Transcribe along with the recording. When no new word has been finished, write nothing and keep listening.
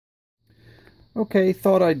Okay,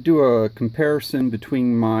 thought I'd do a comparison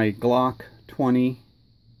between my Glock 20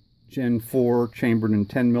 Gen 4 chambered in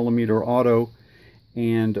 10mm auto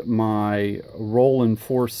and my Rowland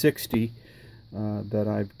 460 that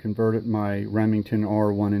I've converted my Remington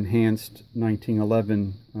R1 enhanced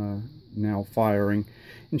 1911 now firing,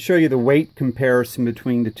 and show you the weight comparison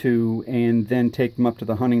between the two, and then take them up to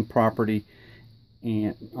the hunting property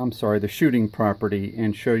and the shooting property,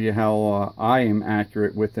 and show you how I am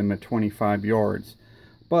accurate with them at 25 yards.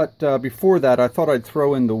 But before that, I thought I'd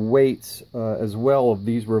throw in the weights as well of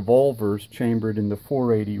these revolvers chambered in the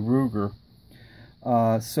 480 Ruger.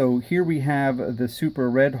 So here we have the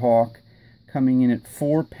Super Red Hawk coming in at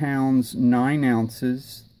 4 pounds 9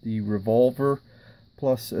 ounces, the revolver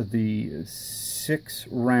plus the 6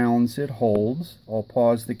 rounds it holds. I'll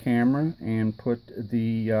pause the camera and put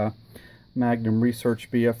the Magnum Research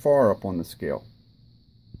BFR up on the scale.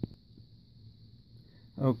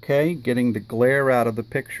 Okay, getting the glare out of the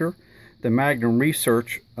picture. The Magnum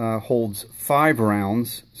Research holds 5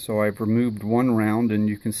 rounds, so I've removed 1 round, and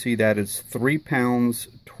you can see that is 3 pounds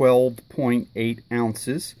 12.8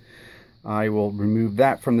 ounces. I will remove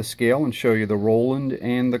that from the scale and show you the Rowland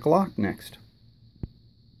and the Glock next.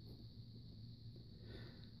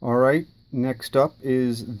 Alright, next up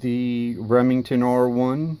is the Remington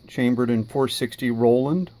R1 chambered in 460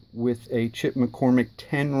 Rowland with a Chip McCormick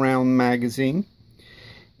 10 round magazine,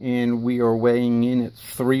 and we are weighing in at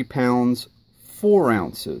 3 pounds 4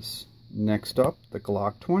 ounces. Next up, the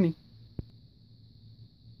Glock 20.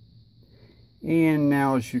 And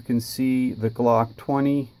now, as you can see, the Glock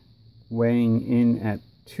 20 weighing in at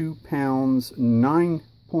 2 pounds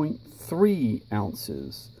 9.3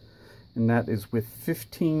 ounces. And that is with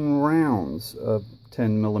 15 rounds of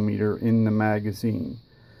 10mm in the magazine.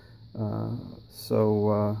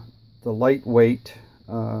 So the lightweight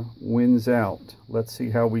wins out. Let's see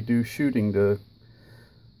how we do shooting the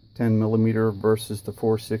 10mm versus the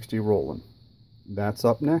 460 Rowland. That's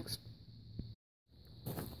up next.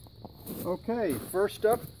 Okay, first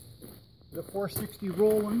up, the 460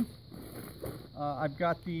 Rowland. I've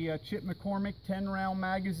got the Chip McCormick 10 round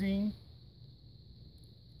magazine,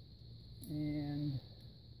 and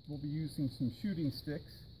we'll be using some shooting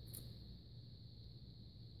sticks.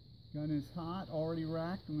 Gun is hot, already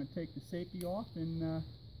racked. I'm going to take the safety off and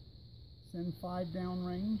send 5 down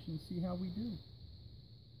range and see how we do.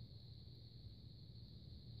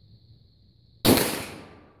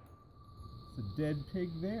 It's a dead pig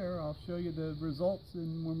there. I'll show you the results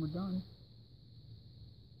when we're done.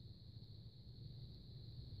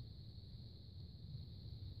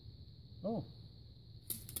 Oh,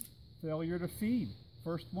 failure to feed.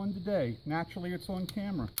 First one today. Naturally, it's on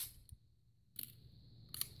camera.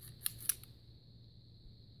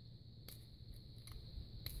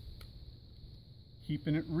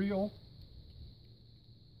 Keeping it real.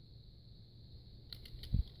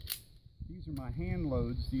 These are my hand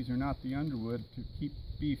loads. These are not the Underwood. To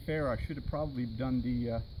be fair, I should have probably done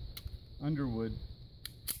the Underwood.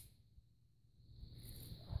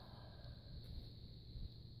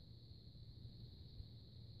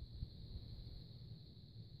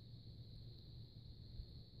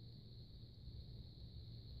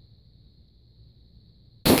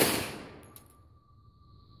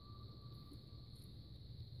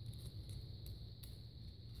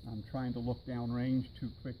 I'm trying to look down range too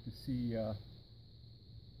quick to see how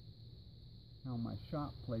my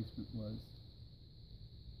shot placement was.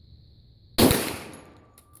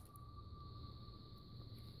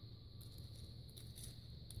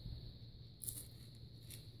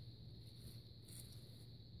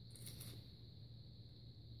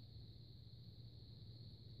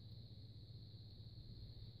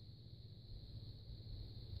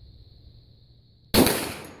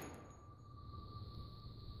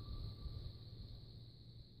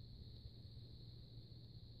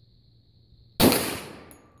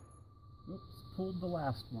 Oops, pulled the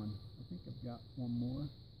last one. I think I've got one more.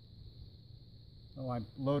 Oh, I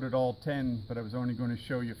loaded all 10, but I was only going to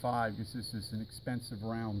show you 5 because this is an expensive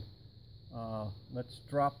round. Let's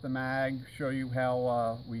drop the mag, show you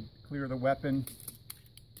how we clear the weapon.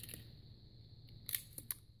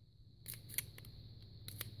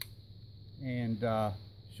 And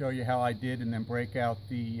show you how I did, and then break out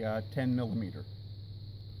the 10mm.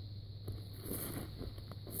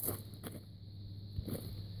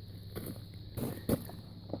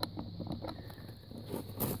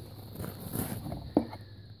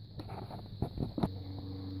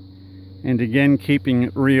 And again, keeping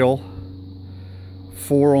it real,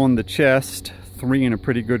 4 on the chest, 3 in a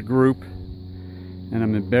pretty good group. And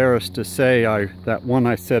I'm embarrassed to say that one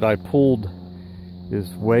I said I pulled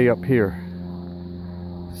is way up here.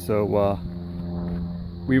 So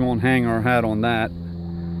we won't hang our hat on that.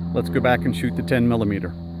 Let's go back and shoot the 10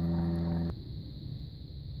 millimeter.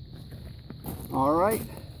 All right,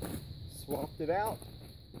 swapped it out,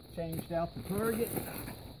 changed out the target.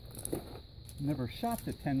 Never shot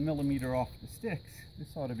the 10 millimeter off the sticks. This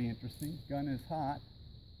ought to be interesting. Gun is hot.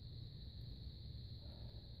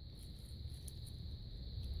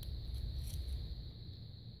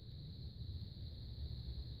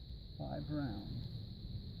 Five rounds.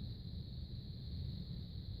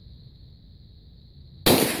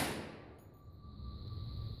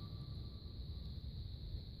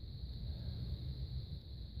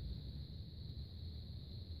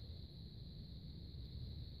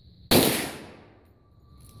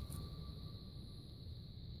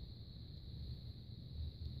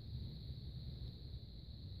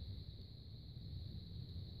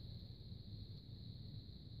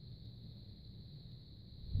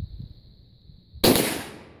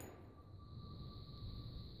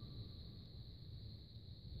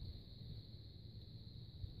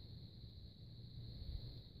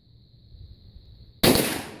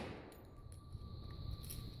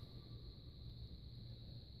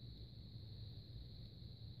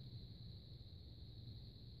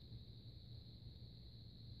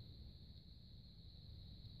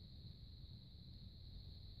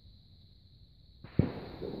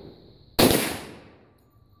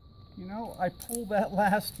 You know, I pulled that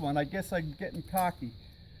last one. I guess I'm getting cocky.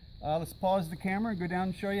 Let's pause the camera and go down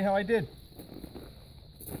and show you how I did.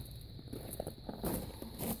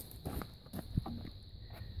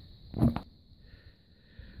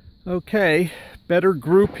 Okay, better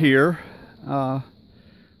group here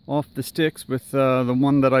off the sticks with the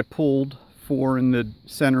one that I pulled for in the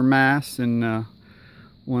center mass and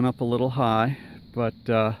went up a little high. But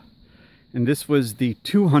and this was the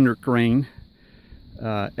 200 grain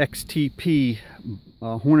XTP,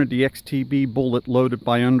 Hornady XTB bullet loaded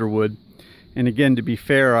by Underwood. And again, to be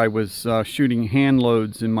fair, I was shooting hand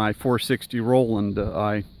loads in my 460 Rowland.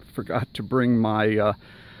 I forgot to bring my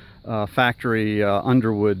factory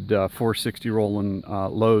Underwood 460 Rowland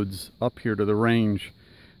loads up here to the range.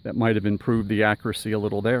 That might have improved the accuracy a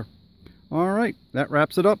little there. All right, that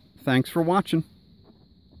wraps it up. Thanks for watching.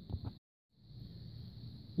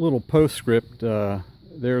 Little postscript.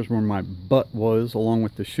 There's where my butt was along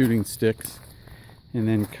with the shooting sticks, and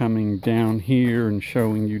then coming down here and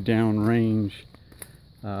showing you downrange,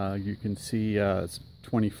 you can see it's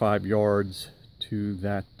 25 yards to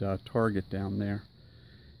that target down there.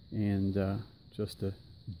 And just to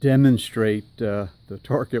demonstrate, the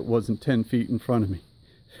target wasn't 10 feet in front of me.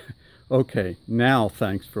 Okay, now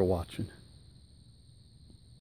thanks for watching.